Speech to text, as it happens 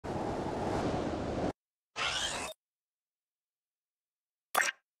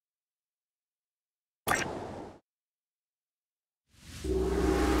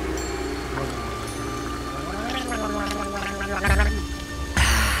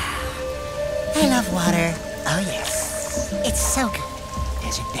I love water. Oh yes. It's so good.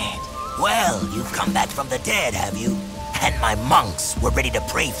 Desert bed. Well, you've come back from the dead, have you? And my monks were ready to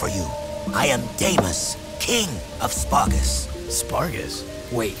pray for you. I am Damus, king of Spargus. Spargus?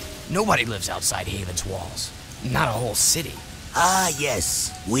 Wait, nobody lives outside Haven's walls. Not a whole city. Ah,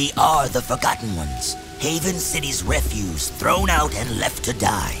 yes. We are the Forgotten Ones. Haven City's refuse, thrown out and left to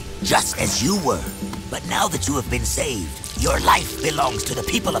die. Just as you were. But now that you have been saved, your life belongs to the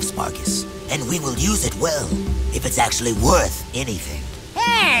people of Spargus. And we will use it well, if it's actually worth anything.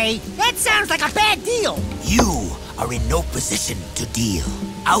 Hey, that sounds like a bad deal. You are in no position to deal.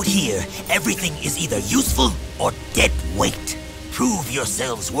 Out here, everything is either useful or dead weight. Prove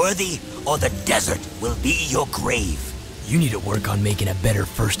yourselves worthy, or the desert will be your grave. You need to work on making a better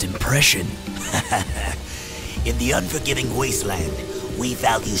first impression. In the unforgiving wasteland, we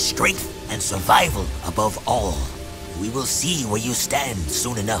value strength and survival above all. We will see where you stand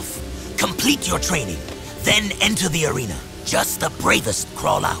soon enough. Complete your training, then enter the arena. Just the bravest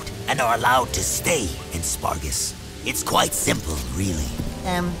crawl out and are allowed to stay in Spargus. It's quite simple, really.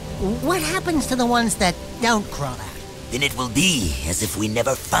 What happens to the ones that don't crawl out? Then it will be as if we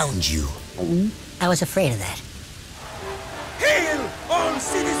never found you. I was afraid of that. Hail, all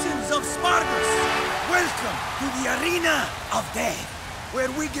citizens of Spargus! Welcome to the Arena of Death, where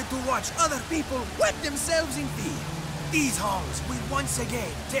we get to watch other people wet themselves in fear. These halls will once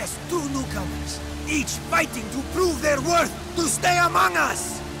again test two newcomers, each fighting to prove their worth to stay among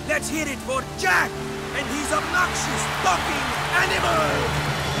us. Let's hear it for Jack and his obnoxious talking animal!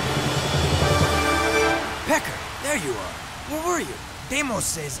 Pecker, there you are. Where were you? Demos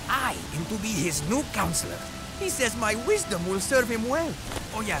says I am to be his new counselor. He says my wisdom will serve him well.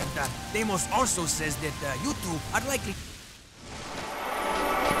 Oh yeah, and Demos also says that you two are likely...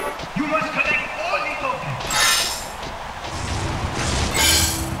 You must collect all the tokens.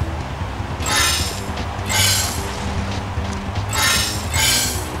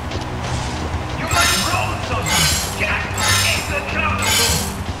 You must roll something. Jack, it's the counter.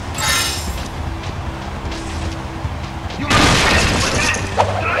 You must rest with that.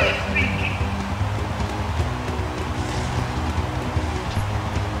 Try it speaking.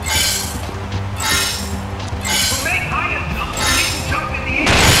 To make higher jumps, you need to jump in the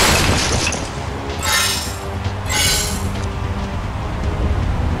air.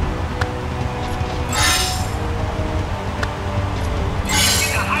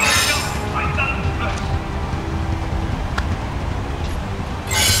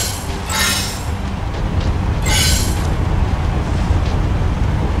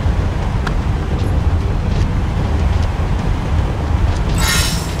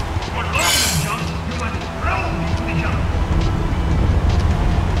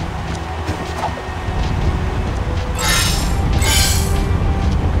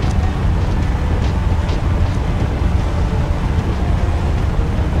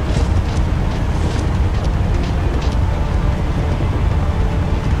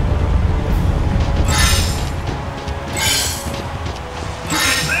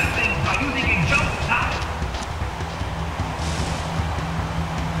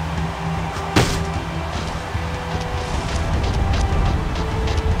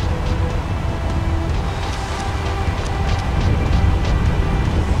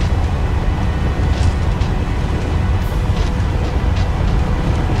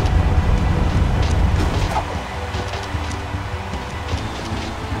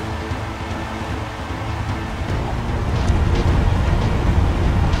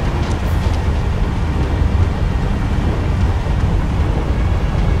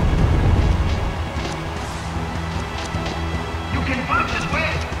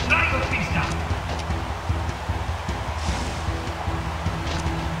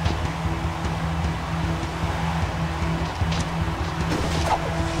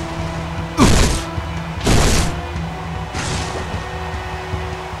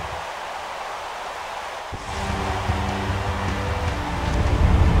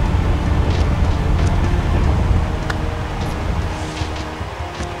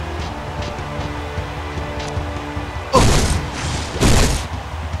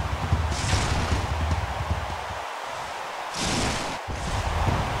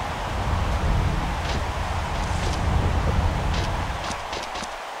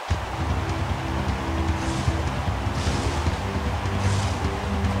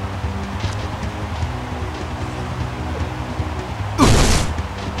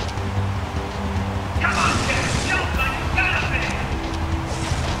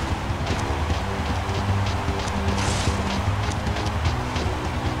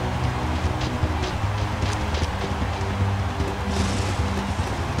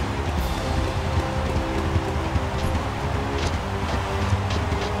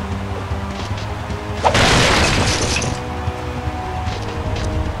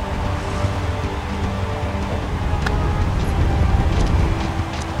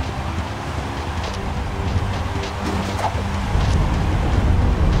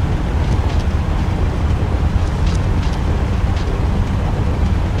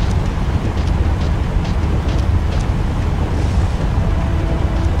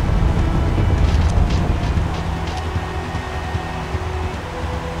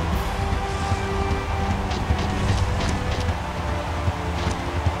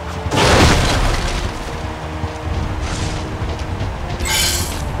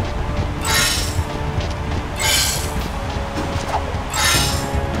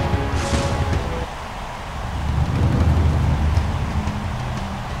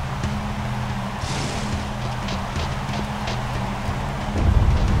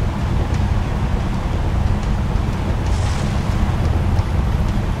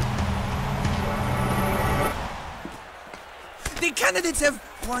 candidates have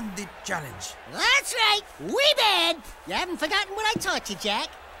won the challenge. That's right. We bad. You haven't forgotten what I taught you, Jack.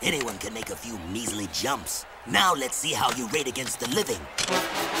 Anyone can make a few measly jumps. Now let's see how you rate against the living.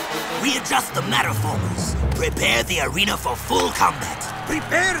 Readjust the matterformers. Prepare the arena for full combat.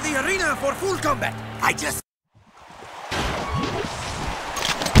 Prepare the arena for full combat. I just